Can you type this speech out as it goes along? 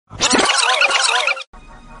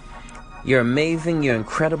You're amazing, you're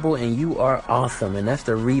incredible, and you are awesome. And that's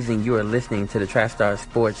the reason you are listening to the Trash Star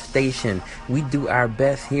Sports Station. We do our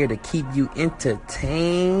best here to keep you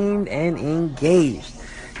entertained and engaged.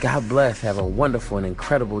 God bless. Have a wonderful and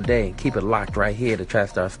incredible day. Keep it locked right here to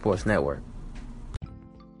Trash Star Sports Network.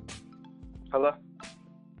 Hello?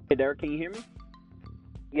 Hey, Derek, can you hear me?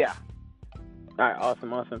 Yeah. All right,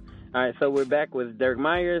 awesome. All right, so we're back with Derek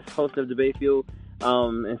Myers, host of Debate Fuel,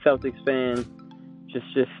 and Celtics fan. Just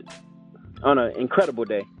on an incredible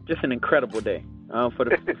day, just an incredible day for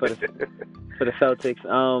the Celtics.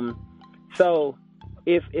 So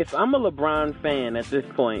if I'm a LeBron fan at this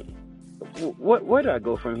point, where do I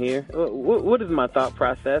go from here? What is my thought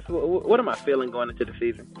process? What am I feeling going into the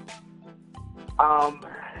season?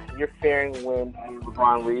 You're fearing when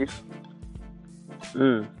LeBron leaves.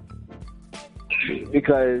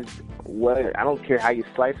 Because I don't care how you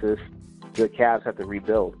slice this, the Cavs have to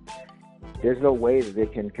rebuild. There's no way that they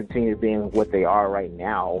can continue being what they are right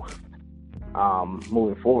now,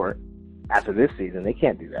 moving forward after this season. They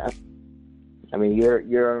can't do that. I mean,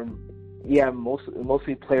 you have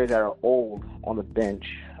mostly players that are old on the bench.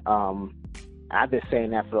 I've been saying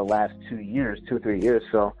that for the last 2 or 3 years.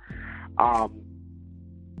 So,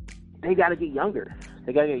 they got to get younger.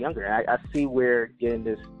 I see where getting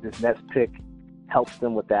this Nets pick helps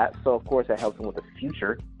them with that. So, of course, that helps them with the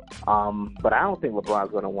future. But I don't think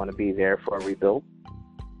LeBron's going to want to be there for a rebuild.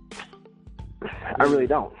 I really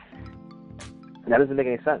don't. That doesn't make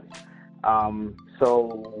any sense.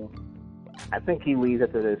 So I think he leaves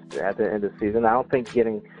at the end of the season. I don't think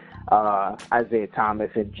getting Isaiah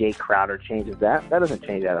Thomas and Jay Crowder changes that. That doesn't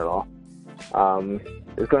change that at all.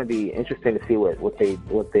 It's going to be interesting to see what they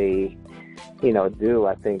do.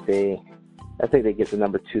 I think they get the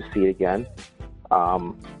number 2 seed again.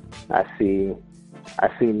 I see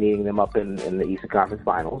meeting them up in the Eastern Conference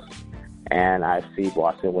Finals, and I see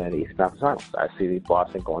Boston winning the Eastern Conference Finals. I see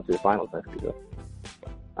Boston going to the finals next season.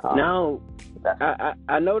 Now,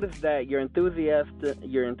 I noticed that your enthusiasm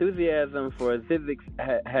for Zizic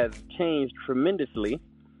has changed tremendously.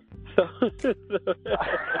 So, because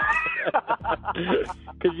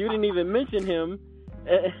you didn't even mention him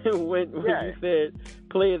when you said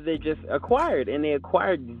players they just acquired, and they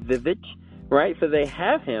acquired Zizic, right? So they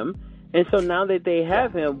have him. And so now that they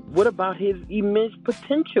have him, what about his immense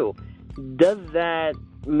potential? Does that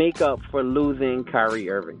make up for losing Kyrie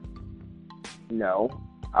Irving? No.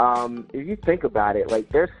 If you think about it, like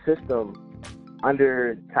their system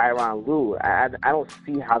under Tyronn Lue, I don't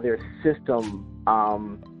see how their system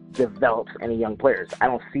develops any young players. I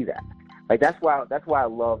don't see that. Like that's why I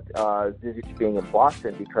loved Zizic being in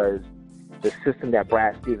Boston, because the system that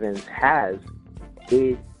Brad Stevens has,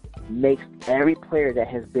 it makes every player that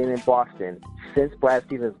has been in Boston since Brad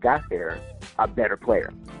Stevens got there a better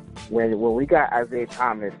player. When we got Isaiah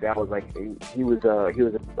Thomas, that was like he was a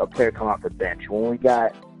player coming off the bench. When we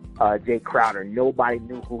got Jay Crowder, nobody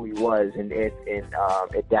knew who he was in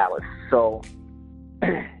Dallas. So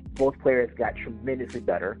both players got tremendously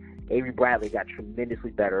better. Avery Bradley got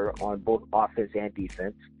tremendously better on both offense and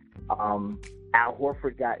defense. Al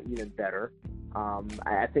Horford got even better.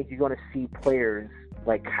 I think you're going to see players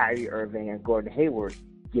like Kyrie Irving and Gordon Hayward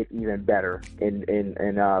get even better in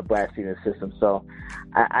Brad Stevens' system. So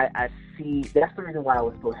I see that's the reason why I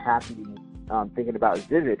was so happy thinking about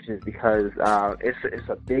Zizic, is because it's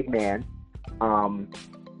a big man,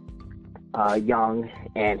 young,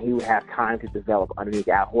 and he would have time to develop underneath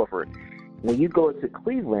Al Horford. When you go to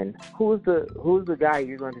Cleveland, who's the guy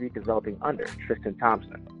you're going to be developing under? Tristan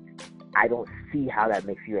Thompson. I don't see how that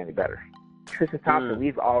makes you any better. Tristan Thompson,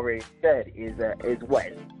 we've already said, is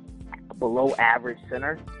what? Below average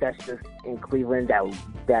center. That's just in Cleveland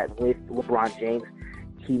that with LeBron James,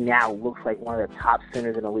 he now looks like one of the top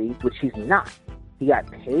centers in the league, which he's not. He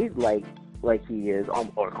got paid like he is,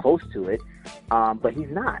 or close to it, but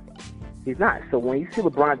he's not. He's not. So when you see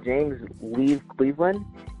LeBron James leave Cleveland,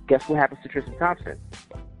 guess what happens to Tristan Thompson?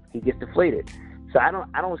 He gets deflated. So I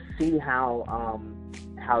don't see how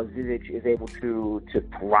Zizic is able to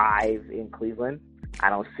thrive in Cleveland. I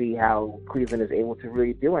don't see how Cleveland is able to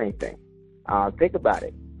really do anything. Think about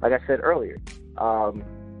it. Like I said earlier,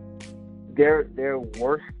 their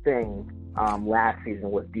worst thing last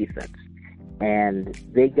season was defense, and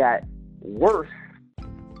they got worse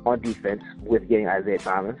on defense with getting Isaiah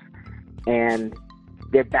Thomas, and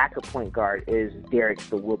their backup point guard is Derek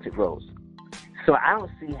the Wilted Rose. So I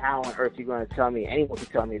don't see how on earth you're going to tell me, anyone can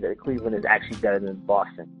tell me that Cleveland is actually better than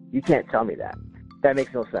Boston. You can't tell me that. That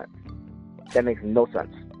makes no sense. That makes no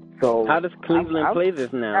sense. So how does Cleveland play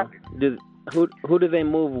this now? Who do they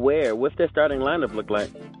move where? What's their starting lineup look like?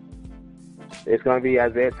 It's going to be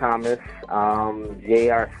Isaiah Thomas,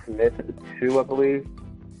 J.R. Smith at the 2, I believe.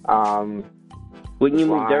 Wouldn't you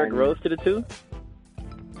move Derrick Rose to the 2?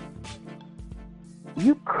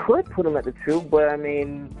 You could put him at the 2, but I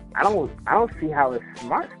mean, I don't see how it's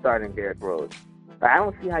smart starting Derrick Rose. I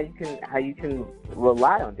don't see how you can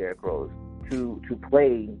rely on Derrick Rose to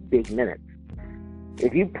play big minutes.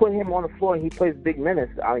 If you put him on the floor and he plays big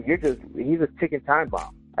minutes, he's a ticking time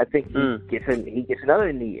bomb. I think he gets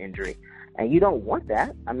another knee injury, and you don't want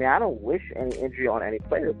that. I mean, I don't wish any injury on any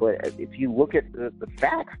player, but if you look at the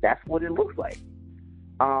facts, that's what it looks like.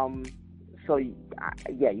 So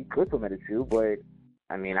yeah, you could put him at a 2, but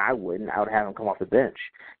I mean, I wouldn't. I would have him come off the bench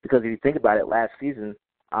because if you think about it, last season,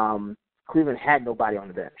 Cleveland had nobody on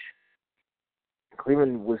the bench.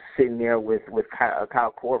 Cleveland was sitting there with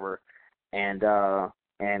Kyle Korver and I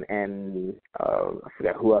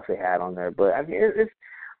forgot who else they had on there. But I mean,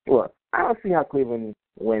 look, I don't see how Cleveland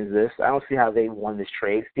wins this. I don't see how they won this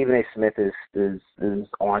trade. Stephen A. Smith is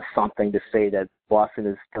on something to say that Boston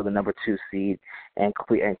is still the number 2 seed and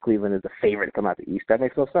Cleveland is the favorite to come out the East. That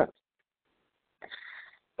makes no sense.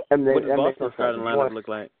 And what does Boston's starting lineup look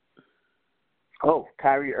like? Oh,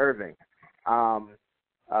 Kyrie Irving.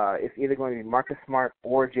 It's either going to be Marcus Smart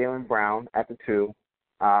or Jaylen Brown at the 2.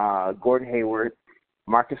 Gordon Hayward,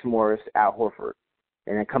 Marcus Morris, Al Horford.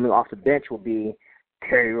 And then coming off the bench will be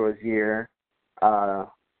Terry Rozier,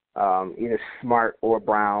 either Smart or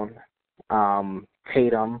Brown,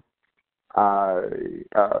 Tatum,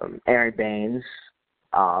 Aaron Baines.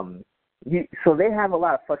 So they have a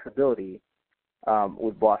lot of flexibility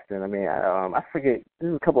with Boston. I mean, I forget.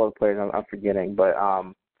 There's a couple other players I'm forgetting, but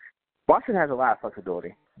Boston has a lot of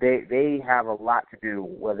flexibility. They have a lot to do,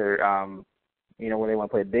 whether when they want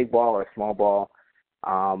to play big ball or small ball.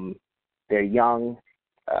 They're young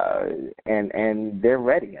and they're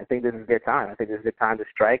ready. I think this is their time. I think this is their time to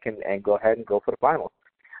strike and go ahead and go for the finals.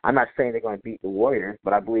 I'm not saying they're going to beat the Warriors,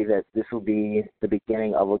 but I believe that this will be the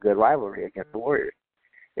beginning of a good rivalry against the Warriors.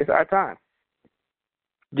 It's our time.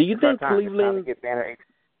 Do you think Cleveland?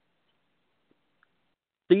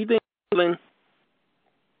 Do you think Cleveland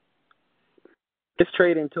is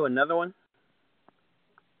trade into another one?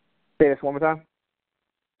 Say this one more time.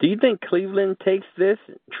 Do you think Cleveland takes this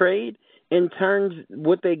trade and turns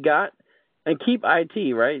what they got and keep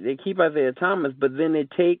IT, right? They keep Isaiah Thomas, but then they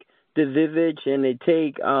take Divic and they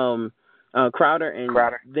take Crowder and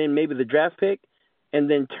then maybe the draft pick and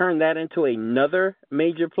then turn that into another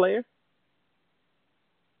major player?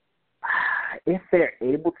 If they're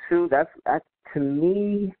able to, that's to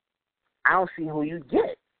me, I don't see who you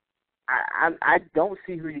get. I don't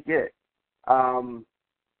see who you get.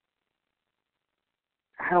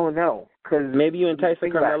 I don't know, cause maybe you entice a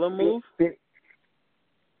Carmelo move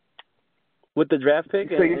with the draft pick.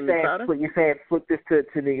 So you're saying flip this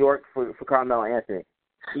to New York for Carmelo Anthony?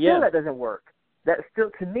 Yeah, that doesn't work. That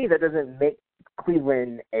still, to me, that doesn't make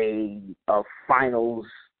Cleveland a finals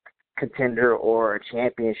contender or a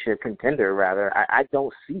championship contender. Rather, I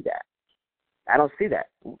don't see that. I don't see that.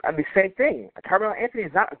 I mean, same thing. Carmelo Anthony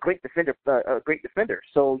is not a great defender.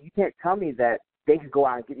 So you can't tell me that they can go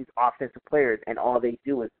out and get these offensive players and all they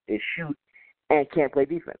do is shoot and can't play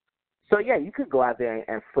defense. So yeah, you could go out there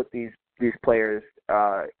and flip these players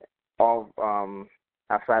all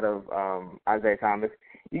outside of Isaiah Thomas.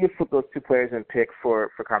 You can flip those 2 players and pick for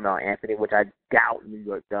Carmelo Anthony, which I doubt New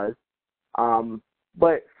York does.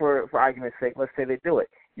 But for argument's sake, let's say they do it.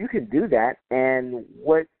 You can do that, and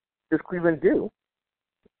what does Cleveland do?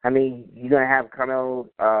 I mean, you're going to have Carmelo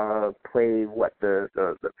play,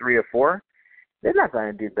 the 3 or 4? They're not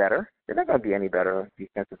going to do better. They're not going to be any better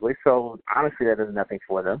defensively. So, honestly, that does nothing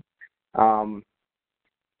for them.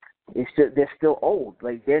 They're still old.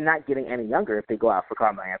 Like, they're not getting any younger if they go out for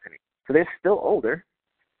Carmelo Anthony. So, they're still older.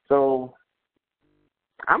 So,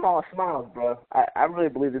 I'm all smiles, bro. I really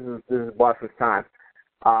believe this is Boston's time.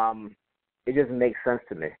 It just makes sense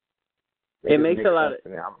to me. It makes a lot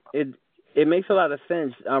of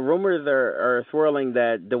sense. Rumors are swirling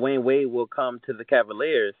that Dwayne Wade will come to the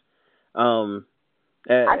Cavaliers. I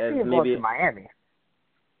see him going to Miami.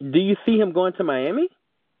 Do you see him going to Miami?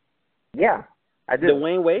 Yeah, I do.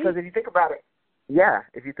 Dwayne Wade? Because if you think about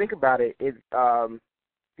it, it's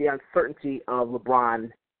the uncertainty of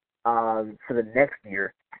LeBron for the next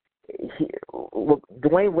year.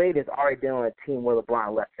 Dwayne Wade has already been on a team where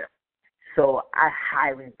LeBron left him. So I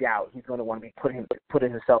highly doubt he's going to want to be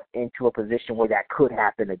putting himself into a position where that could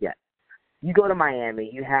happen again. You go to Miami,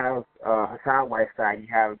 you have Hassan Whiteside, you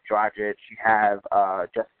have Dragic, you have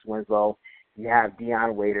Justice Winslow, you have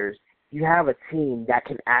Deion Waiters. You have a team that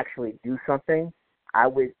can actually do something. I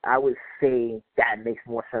would say that makes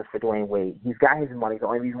more sense for Dwayne Wade. He's got his money. The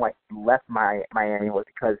only reason why he left Miami was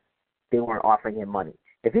because they weren't offering him money.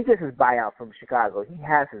 If he gets his buyout from Chicago, he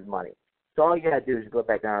has his money. So all you got to do is go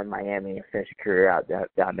back down to Miami and finish your career out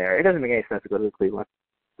down there. It doesn't make any sense to go to Cleveland.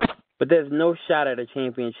 But there's no shot at a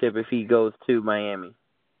championship if he goes to Miami.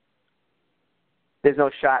 There's no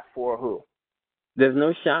shot for who? There's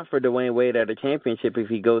no shot for Dwayne Wade at a championship if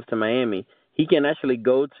he goes to Miami. He can actually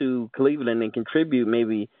go to Cleveland and contribute,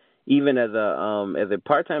 maybe even as a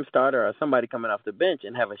part-time starter or somebody coming off the bench,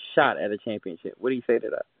 and have a shot at a championship. What do you say to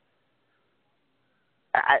that?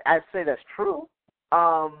 I'd say that's true,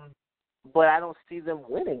 but I don't see them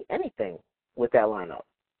winning anything with that lineup.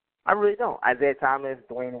 I really don't. Isaiah Thomas,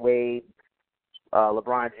 Dwayne Wade,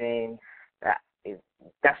 LeBron James,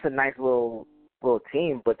 that's a nice little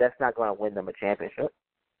team, but that's not going to win them a championship,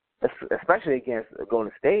 especially against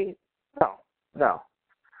Golden State. No.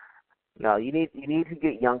 You need to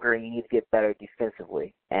get younger and you need to get better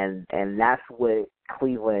defensively, and that's what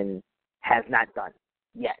Cleveland has not done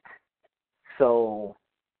yet. So,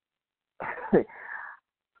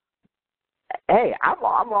 hey, I'm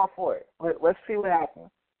all for it. Let's see what happens.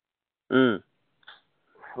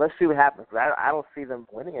 Let's see what happens. I don't see them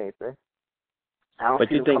winning anything. I don't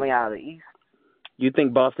see them coming out of the East. You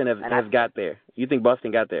think Boston has got there? You think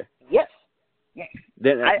Boston got there? Yes.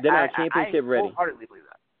 They're not championship ready. I wholeheartedly believe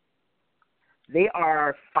that. They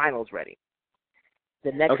are finals ready.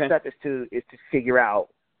 The next step is to figure out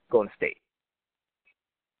Golden State.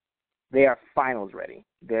 They are finals ready.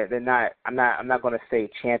 They're not. I'm not going to say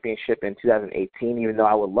championship in 2018, even though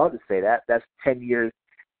I would love to say that. That's 10 years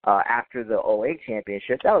after the 2008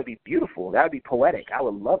 championship. That would be beautiful. That would be poetic. I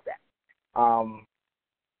would love that.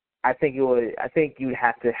 I think you'd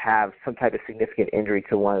have to have some type of significant injury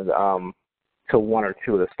to one or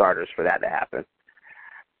two of the starters for that to happen.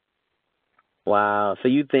 Wow. So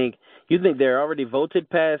you think they're already voted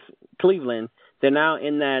past Cleveland? They're now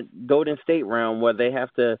in that Golden State realm where they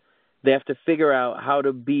have to figure out how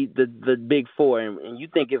to beat the Big Four, and you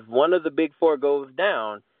think if one of the Big Four goes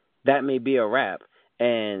down, that may be a wrap,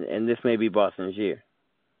 and this may be Boston's year.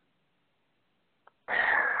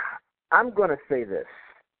 I'm going to say this.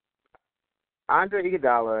 Andre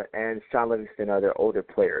Iguodala and Shaun Livingston are their older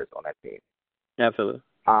players on that team. Absolutely.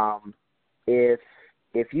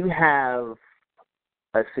 If you have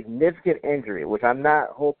a significant injury, which I'm not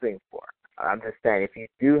hoping for, I'm just saying, if you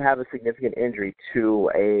do have a significant injury to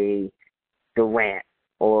a Durant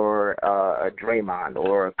or a Draymond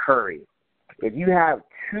or a Curry, if you have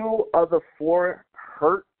two of the four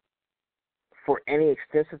hurt for any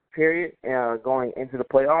extensive period going into the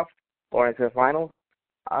playoffs or into the finals,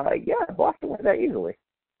 Boston wins that easily.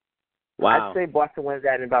 Wow. I'd say Boston wins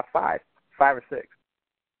that in about five or six.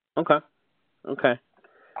 Okay.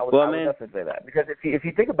 I would definitely say that, because if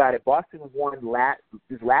you think about it, Boston won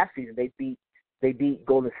this last season. They beat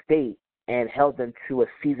Golden State and held them to a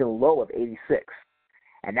season low of 86,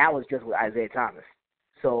 and that was just with Isaiah Thomas.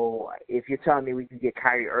 So if you're telling me we can get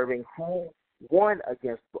Kyrie Irving, who won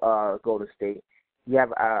against Golden State, you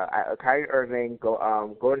have Kyrie Irving,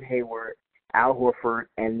 Gordon Hayward, Al Horford,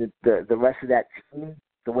 and the rest of that team,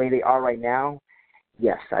 the way they are right now,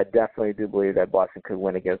 yes, I definitely do believe that Boston could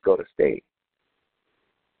win against Golden State.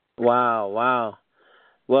 Wow.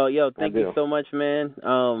 Well, thank you so much, man.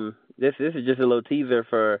 This is just a little teaser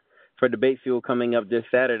for Debate Fuel coming up this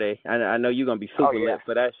Saturday. I know you're gonna be super lit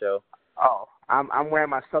for that show. Oh, I'm wearing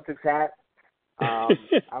my Celtics hat. I'm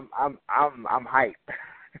hyped.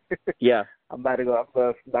 Yeah. I'm about to go.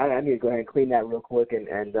 I need to go ahead and clean that real quick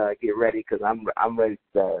and get ready, because I'm ready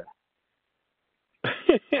to.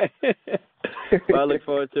 Well, I look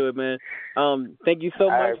forward to it, man. Thank you so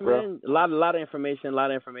much, right, bro. man. A lot of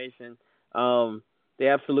information. The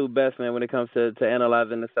absolute best, man, when it comes to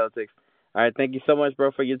analyzing the Celtics. All right, thank you so much,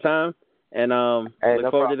 bro, for your time, and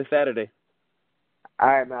look forward to the Saturday. All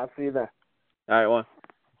right, man. I'll see you then. All right, one.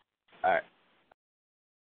 All right.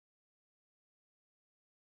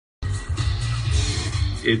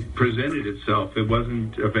 It presented itself. It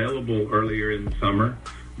wasn't available earlier in the summer,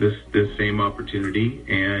 this same opportunity,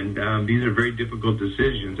 and these are very difficult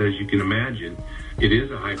decisions, as you can imagine. It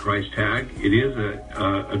is a high price tag. It is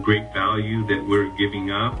a great value that we're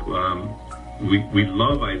giving up. We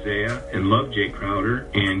love Isaiah and love Jay Crowder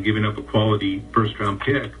and giving up a quality first-round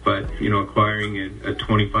pick, but acquiring a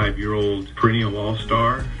 25-year-old perennial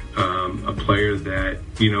all-star, a player that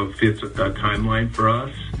fits a timeline for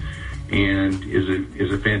us, and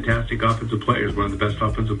is a fantastic offensive player, is one of the best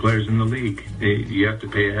offensive players in the league. You have to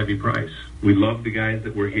pay a heavy price. We love the guys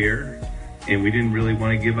that were here, and we didn't really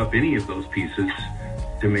want to give up any of those pieces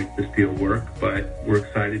to make this deal work, but we're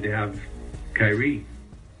excited to have Kyrie.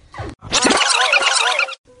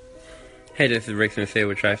 Hey, this is Rick Sincere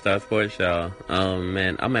with TriStar Sports, y'all.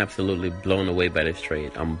 Man, I'm absolutely blown away by this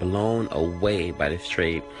trade. I'm blown away by this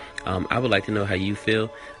trade. I would like to know how you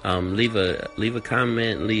feel. Leave a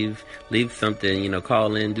comment, leave something,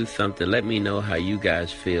 call in, do something. Let me know how you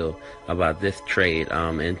guys feel about this trade.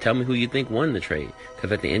 And tell me who you think won the trade.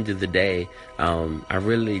 Because at the end of the day, I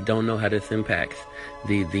really don't know how this impacts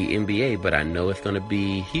the NBA, but I know it's going to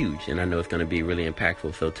be huge, and I know it's going to be really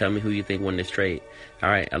impactful. So tell me who you think won this trade. All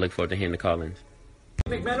right, I look forward to hearing the call-ins.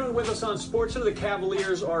 McMenamin with us on SportsCenter. The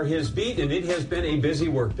Cavaliers are his beat, and it has been a busy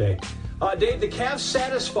workday. Dave, the Cavs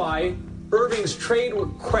satisfy Irving's trade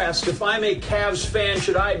request. If I'm a Cavs fan,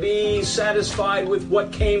 should I be satisfied with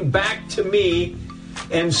what came back to me,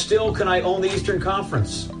 and still can I own the Eastern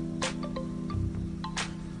Conference?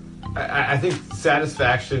 I think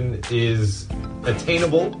satisfaction is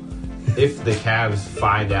attainable if the Cavs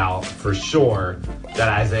find out for sure that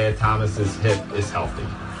Isaiah Thomas's hip is healthy.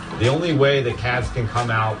 The only way the Cavs can come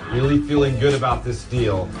out really feeling good about this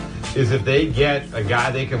deal is if they get a guy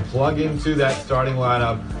they can plug into that starting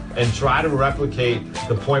lineup and try to replicate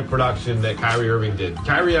the point production that Kyrie Irving did.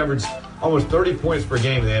 Kyrie averaged almost 30 points per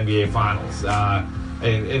game in the NBA Finals.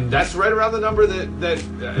 And that's right around the number that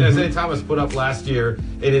Isaiah Thomas put up last year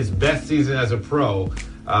in his best season as a pro.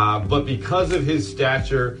 But because of his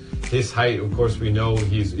stature, his height, of course, we know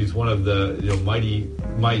he's one of the mighty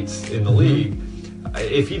mites in the league.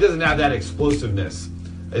 If he doesn't have that explosiveness,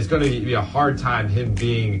 it's going to be a hard time him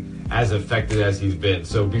being as effective as he's been.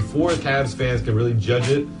 So before Cavs fans can really judge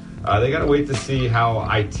it, they got to wait to see how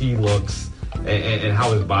IT looks and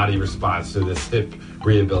how his body responds to this hip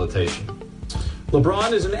rehabilitation.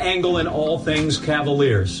 LeBron is an angle in all things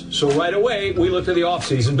Cavaliers. So right away, we look to the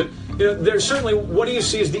offseason. But there's certainly, what do you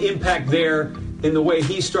see as the impact there in the way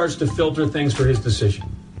he starts to filter things for his decision?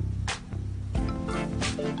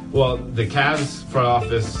 Well, the Cavs front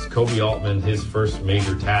office, Kobe Altman, his first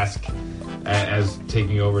major task as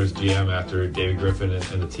taking over as GM after David Griffin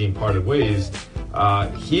and the team parted ways,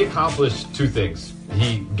 he accomplished two things.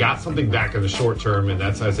 He got something back in the short term, and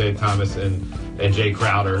that's Isaiah Thomas and Jay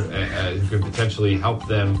Crowder, who could potentially help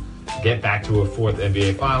them get back to a fourth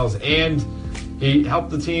NBA Finals, and he helped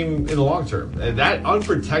the team in the long term. And that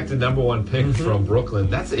unprotected number one pick from Brooklyn,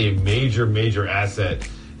 that's a major, major asset.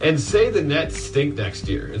 And say the Nets stink next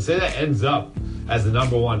year, and say that ends up as the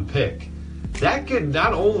number one pick, that could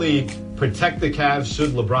not only protect the Cavs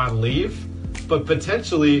should LeBron leave, but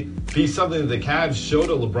potentially be something that the Cavs show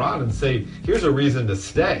to LeBron and say, here's a reason to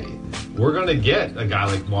stay. We're going to get a guy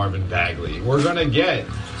like Marvin Bagley. We're going to get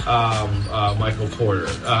Michael Porter.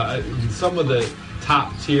 Some of the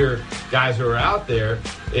top-tier guys who are out there.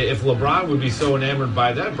 If LeBron would be so enamored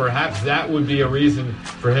by them, perhaps that would be a reason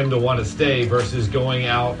for him to want to stay versus going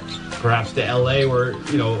out perhaps to L.A. where,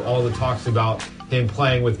 all the talks about him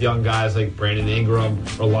playing with young guys like Brandon Ingram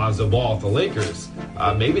or Lonzo Ball at the Lakers.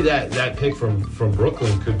 Maybe that pick from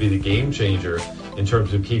Brooklyn could be the game changer in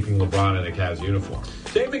terms of keeping LeBron in a Cavs uniform.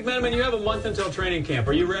 Dave McMenamin, you have a month until training camp.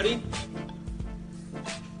 Are you ready?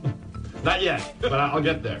 Not yet, but I'll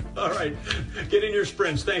get there. All right. Get in your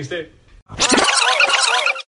sprints. Thanks, Dave.